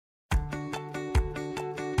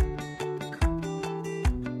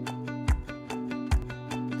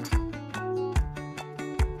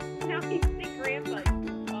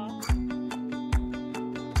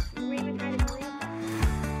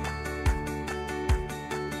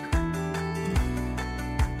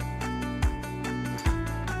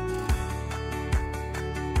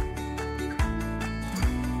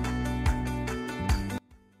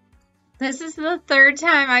This is the third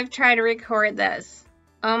time I've tried to record this.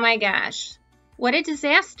 Oh my gosh. What a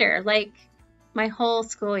disaster. Like, my whole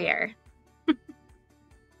school year.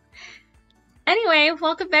 Anyway,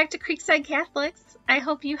 welcome back to Creekside Catholics. I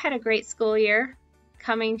hope you had a great school year.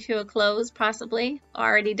 Coming to a close, possibly.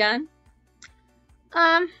 Already done. So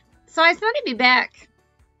I thought I'd be back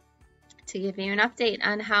to give you an update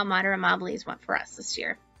on how Mater Amabilis went for us this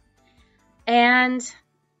year. And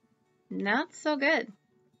not so good.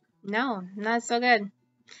 No, not so good.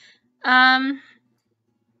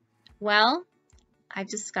 Well, I've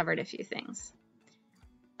discovered a few things.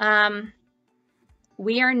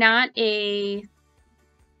 We are not a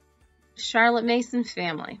Charlotte Mason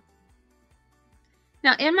family.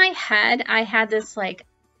 Now, in my head, I had this like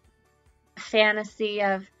fantasy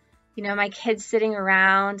of, you know, my kids sitting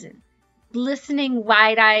around and listening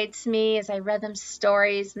wide-eyed to me as I read them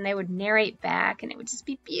stories, and they would narrate back, and it would just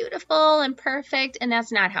be beautiful and perfect, and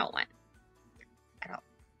that's not how it went at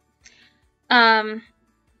all.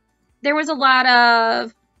 There was a lot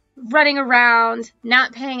of running around,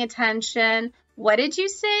 not paying attention. What did you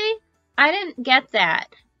say? I didn't get that.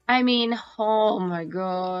 I mean, oh my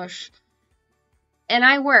gosh. And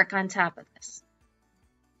I work on top of this.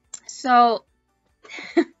 So,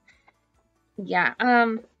 yeah,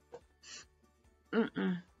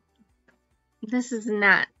 this is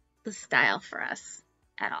not the style for us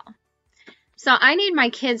at all. So I need my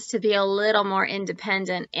kids to be a little more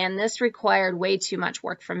independent, and this required way too much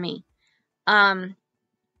work from me. I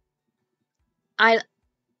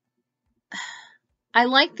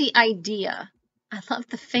like the idea. I love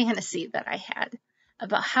the fantasy that I had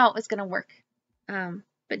about how it was going to work,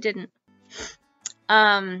 but didn't.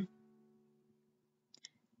 I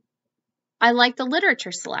like the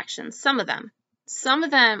literature selections, some of them. Some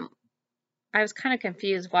of them, I was kind of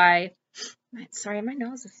confused why. Sorry, my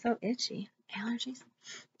nose is so itchy. Allergies.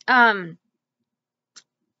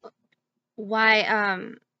 Why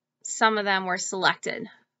some of them were selected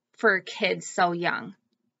for kids so young.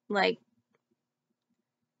 Like,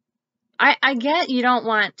 I get you don't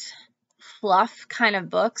want fluff kind of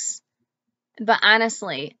books, but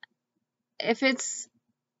honestly, if it's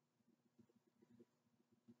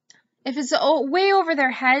way over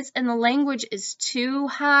their heads and the language is too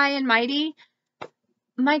high and mighty,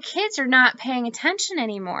 my kids are not paying attention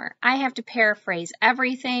anymore. I have to paraphrase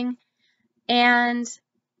everything, and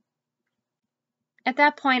at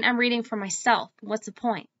that point, I'm reading for myself. What's the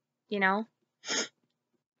point, you know?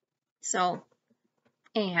 So,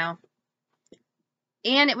 anyhow.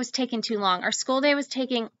 And it was taking too long. Our school day was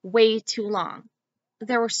taking way too long.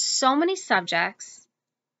 There were so many subjects.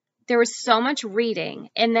 There was so much reading.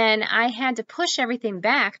 And then I had to push everything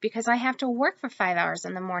back because I have to work for 5 hours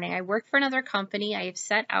in the morning. I work for another company. I have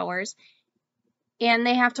set hours. And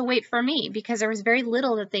they have to wait for me because there was very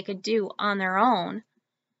little that they could do on their own.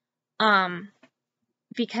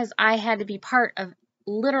 Because I had to be part of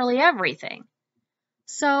literally everything.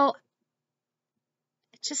 So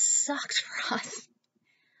it just sucked for us.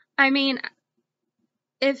 I mean,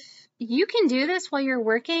 if you can do this while you're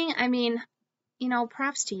working, I mean, you know,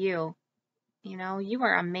 props to you. You know, you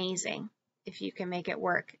are amazing if you can make it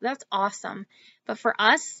work. That's awesome. But for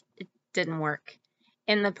us, it didn't work.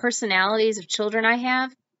 And the personalities of children I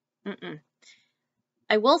have,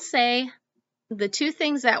 I will say the two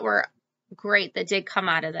things that were great that did come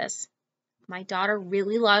out of this. My daughter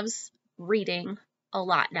really loves reading a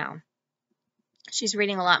lot now. She's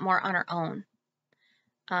reading a lot more on her own.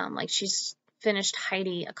 Like she's finished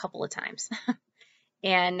Heidi a couple of times.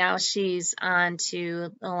 And now she's on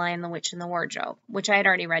to The Lion, the Witch, and the Wardrobe, which I had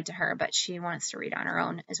already read to her, but she wants to read on her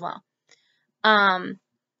own as well. And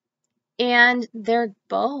they're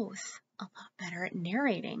both a lot better at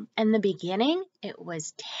narrating. In the beginning, it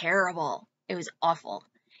was terrible. It was awful.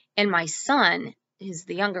 And my son, who's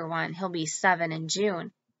the younger one, he'll be 7 in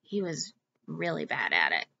June. He was really bad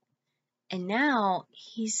at it. And now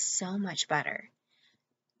he's so much better.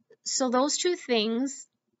 So those two things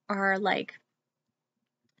are like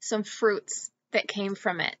some fruits that came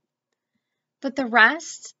from it. But the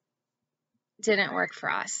rest didn't work for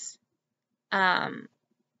us.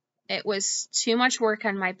 It was too much work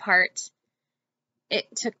on my part.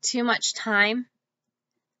 It took too much time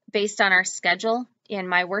based on our schedule and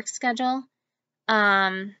my work schedule.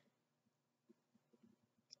 And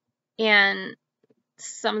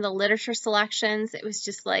some of the literature selections, it was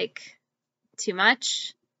just like too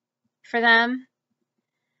much for them.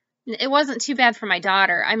 It wasn't too bad for my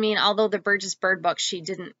daughter. I mean, although the Burgess Bird book she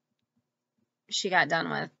got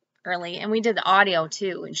done with early, and we did the audio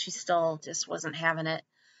too, and she still just wasn't having it.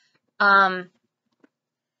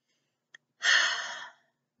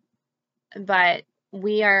 But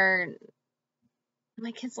my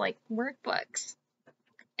kids like workbooks.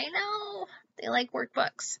 I know, they like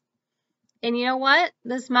workbooks. And you know what?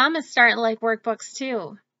 This mom is starting to like workbooks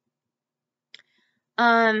too.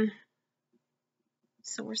 So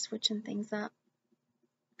we're switching things up.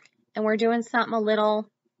 And we're doing something a little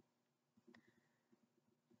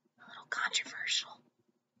controversial.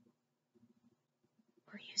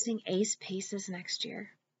 We're using ACE PACES next year.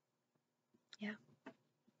 Yeah.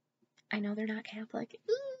 I know they're not Catholic.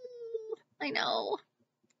 Ooh, I know.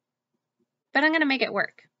 But I'm going to make it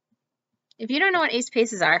work. If you don't know what ACE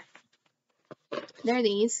PACES are, they're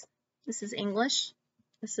these. This is English.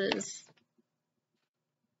 This is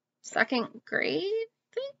second grade, I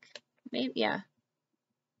think. Maybe, yeah.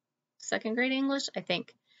 Second grade English, I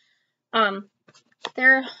think.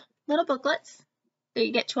 They're little booklets.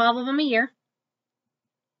 You get 12 of them a year.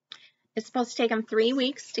 It's supposed to take them 3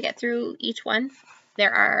 weeks to get through each one.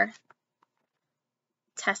 There are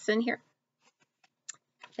tests in here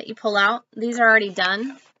that you pull out. These are already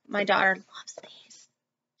done. My daughter loves these.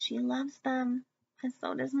 She loves them. And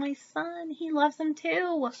so does my son. He loves them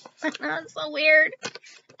too. It's so weird.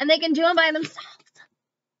 And they can do them by themselves.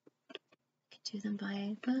 They can do them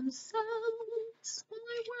by themselves while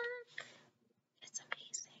I work. It's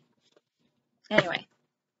amazing. Anyway,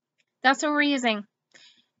 that's what we're using.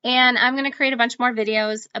 And I'm going to create a bunch more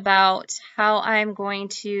videos about how I'm going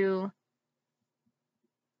to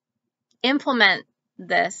implement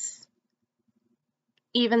this,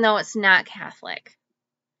 even though it's not Catholic.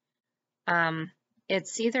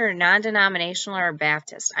 It's either non-denominational or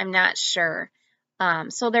Baptist. I'm not sure.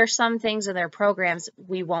 So there's some things in their programs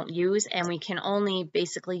we won't use, and we can only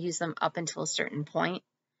basically use them up until a certain point,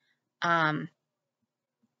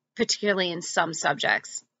 particularly in some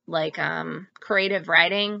subjects, like creative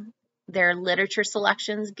writing. Their literature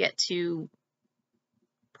selections get to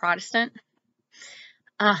Protestant.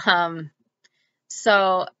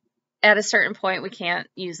 So at a certain point, we can't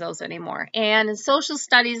use those anymore. And in social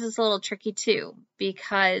studies is a little tricky too,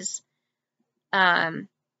 because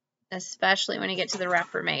especially when you get to the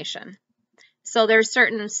Reformation. So there's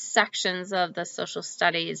certain sections of the social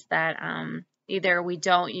studies that either we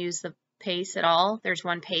don't use the PACE at all. There's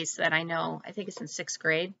one PACE that I know, I think it's in 6th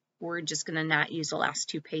grade. We're just going to not use the last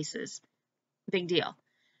 2 PACEs. Big deal.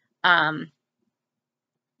 And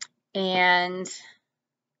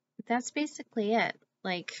that's basically it.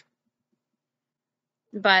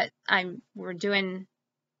 But my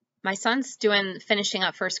son's finishing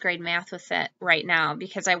up 1st grade math with it right now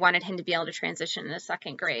because I wanted him to be able to transition into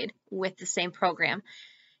 2nd grade with the same program.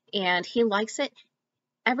 And he likes it.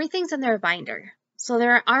 Everything's in their binder. So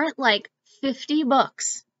there aren't like 50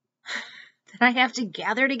 books that I have to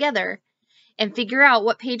gather together and figure out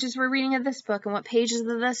what pages we're reading of this book and what pages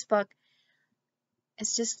of this book.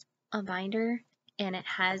 It's just a binder, and it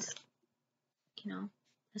has,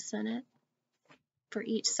 this in it for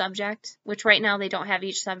each subject, which right now they don't have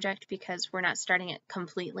each subject because we're not starting it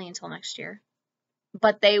completely until next year.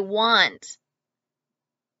 But they want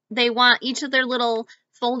each of their little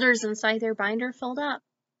folders inside their binder filled up.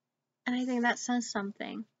 And I think that says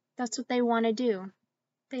something. That's what they want to do.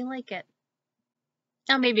 They like it.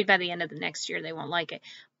 Now, maybe by the end of the next year, they won't like it.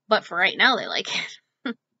 But for right now, they like it.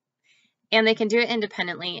 And they can do it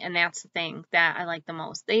independently, and that's the thing that I like the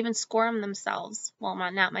most. They even score them themselves. Well,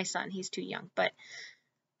 not my son. He's too young. But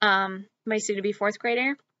my soon-to-be 4th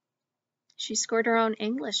grader, she scored her own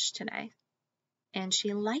English today. And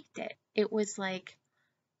she liked it. It was like,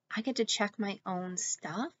 I get to check my own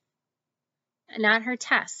stuff. Not her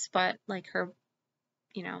tests, but like her,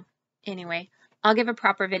 Anyway, I'll give a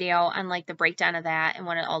proper video on like the breakdown of that and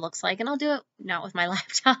what it all looks like. And I'll do it not with my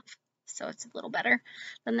laptop. So it's a little better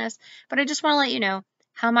than this. But I just want to let you know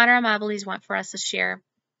how Mater Amabilis went for us this year.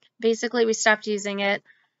 Basically, we stopped using it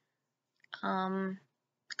a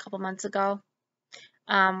couple months ago.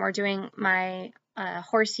 We're doing my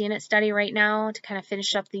horse unit study right now to kind of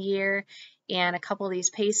finish up the year, and a couple of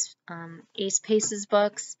these ACE PACES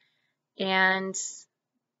books. And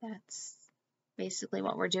that's basically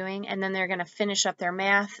what we're doing. And then they're going to finish up their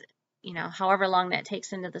math, however long that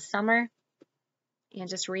takes into the summer, and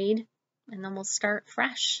just read. And then we'll start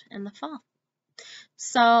fresh in the fall.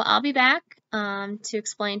 So I'll be back to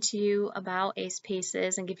explain to you about ACE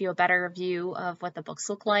PACES and give you a better view of what the books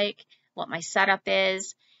look like, what my setup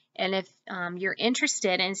is, and if you're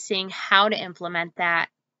interested in seeing how to implement that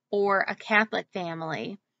for a Catholic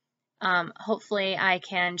family, hopefully I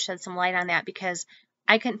can shed some light on that, because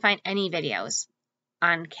I couldn't find any videos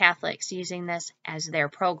on Catholics using this as their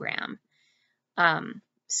program.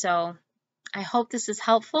 So I hope this is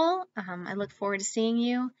helpful. I look forward to seeing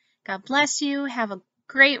you. God bless you. Have a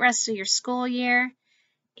great rest of your school year.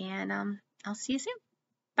 and I'll see you soon.